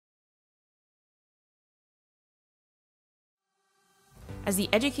As the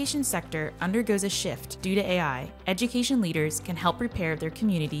education sector undergoes a shift due to AI, education leaders can help prepare their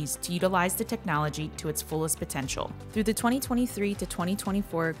communities to utilize the technology to its fullest potential. Through the 2023 to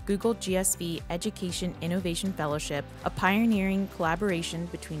 2024 Google GSV Education Innovation Fellowship, a pioneering collaboration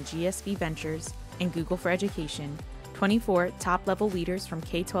between GSV Ventures and Google for Education, 24 top-level leaders from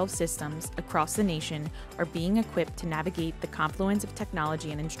K-12 systems across the nation are being equipped to navigate the confluence of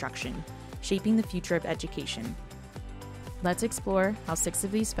technology and instruction, shaping the future of education. Let's explore how 6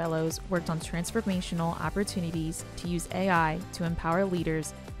 of these fellows worked on transformational opportunities to use AI to empower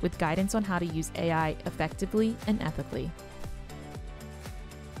leaders with guidance on how to use AI effectively and ethically.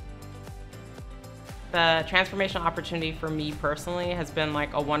 The transformational opportunity for me personally has been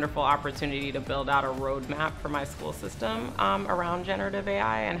like a wonderful opportunity to build out a roadmap for my school system around generative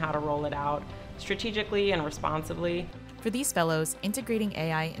AI and how to roll it out strategically and responsibly. For these fellows, integrating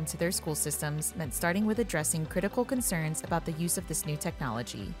AI into their school systems meant starting with addressing critical concerns about the use of this new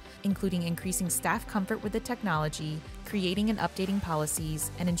technology, including increasing staff comfort with the technology, creating and updating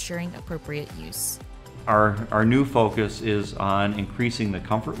policies, and ensuring appropriate use. Our new focus is on increasing the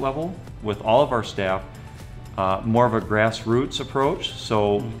comfort level with all of our staff, more of a grassroots approach,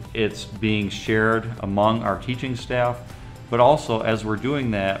 so it's being shared among our teaching staff, but also as we're doing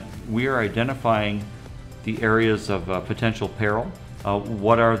that, we are identifying the areas of potential peril.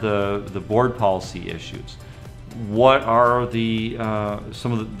 What are the board policy issues? What are the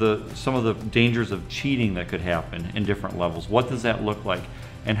some of the dangers of cheating that could happen in different levels? What does that look like?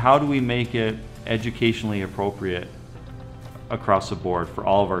 And how do we make it educationally appropriate across the board for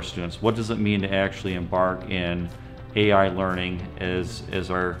all of our students? What does it mean to actually embark in AI learning as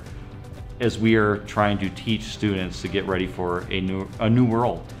we are trying to teach students to get ready for a new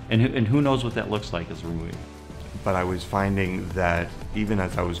world? And who knows what that looks like as we're moving. But I was finding that even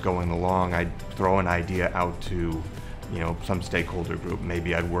as I was going along, I'd throw an idea out to, some stakeholder group.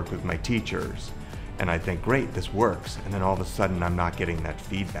 Maybe I'd work with my teachers, and I think, great, this works. And then all of a sudden, I'm not getting that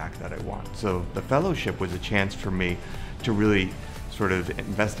feedback that I want. So the fellowship was a chance for me to really sort of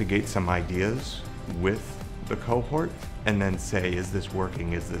investigate some ideas with the cohort and then say, is this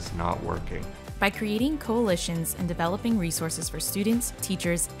working? Is this not working? By creating coalitions and developing resources for students,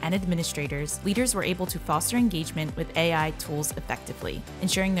 teachers, and administrators, leaders were able to foster engagement with AI tools effectively,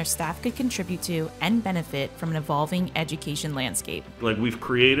 ensuring their staff could contribute to and benefit from an evolving education landscape. Like, we've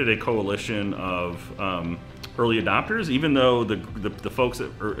created a coalition of early adopters, even though the folks that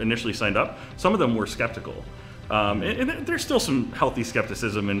initially signed up, some of them were skeptical. And there's still some healthy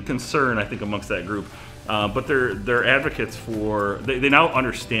skepticism and concern, I think, amongst that group. But they're advocates for, they now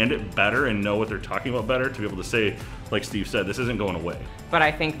understand it better and know what they're talking about better to be able to say, like Steve said, this isn't going away. But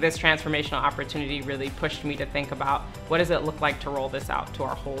I think this transformational opportunity really pushed me to think about what does it look like to roll this out to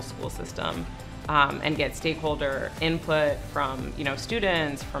our whole school system and get stakeholder input from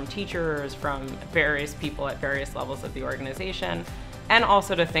students, from teachers, from various people at various levels of the organization. And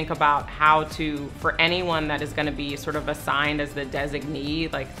also to think about how to, for anyone that is going to be sort of assigned as the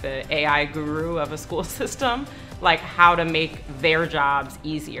designee, like the AI guru of a school system, like how to make their jobs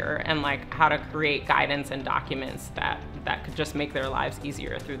easier and like how to create guidance and documents that could just make their lives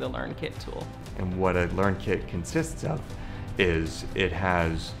easier through the LearnKit tool. And what a LearnKit consists of is it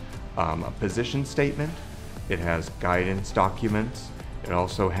has a position statement, it has guidance documents, it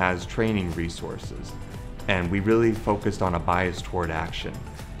also has training resources. And we really focused on a bias toward action.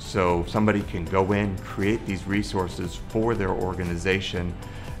 So somebody can go in, create these resources for their organization,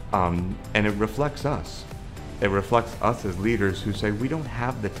 and it reflects us. It reflects us as leaders who say, we don't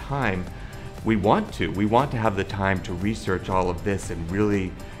have the time. We want to have the time to research all of this and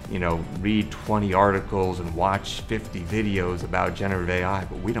really, read 20 articles and watch 50 videos about generative AI,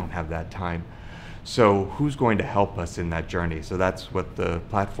 but we don't have that time. So who's going to help us in that journey? So that's what the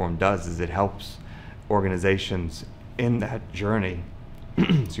platform does, is it helps organizations in that journey,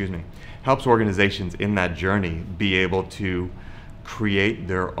 helps organizations in that journey be able to create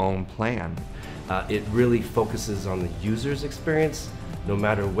their own plan. It really focuses on the user's experience, no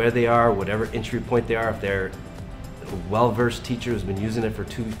matter where they are, whatever entry point they are, if they're a well-versed teacher who's been using it for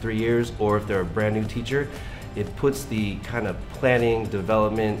 2-3 years, or if they're a brand new teacher. It puts the kind of planning,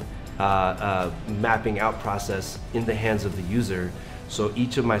 development, mapping out process in the hands of the user. So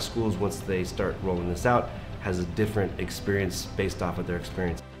each of my schools, once they start rolling this out, has a different experience based off of their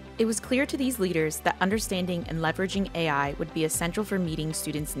experience. It was clear to these leaders that understanding and leveraging AI would be essential for meeting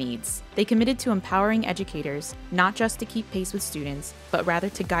students' needs. They committed to empowering educators, not just to keep pace with students, but rather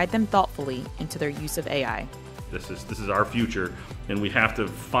to guide them thoughtfully into their use of AI. This is our future, and we have to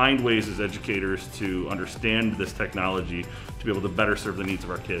find ways as educators to understand this technology to be able to better serve the needs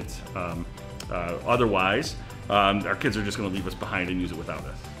of our kids. Otherwise, our kids are just going to leave us behind and use it without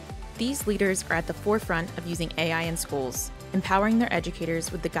us. These leaders are at the forefront of using AI in schools, empowering their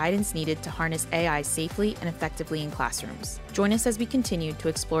educators with the guidance needed to harness AI safely and effectively in classrooms. Join us as we continue to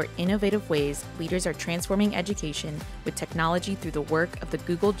explore innovative ways leaders are transforming education with technology through the work of the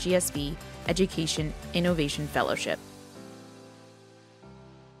Google GSV Education Innovation Fellowship.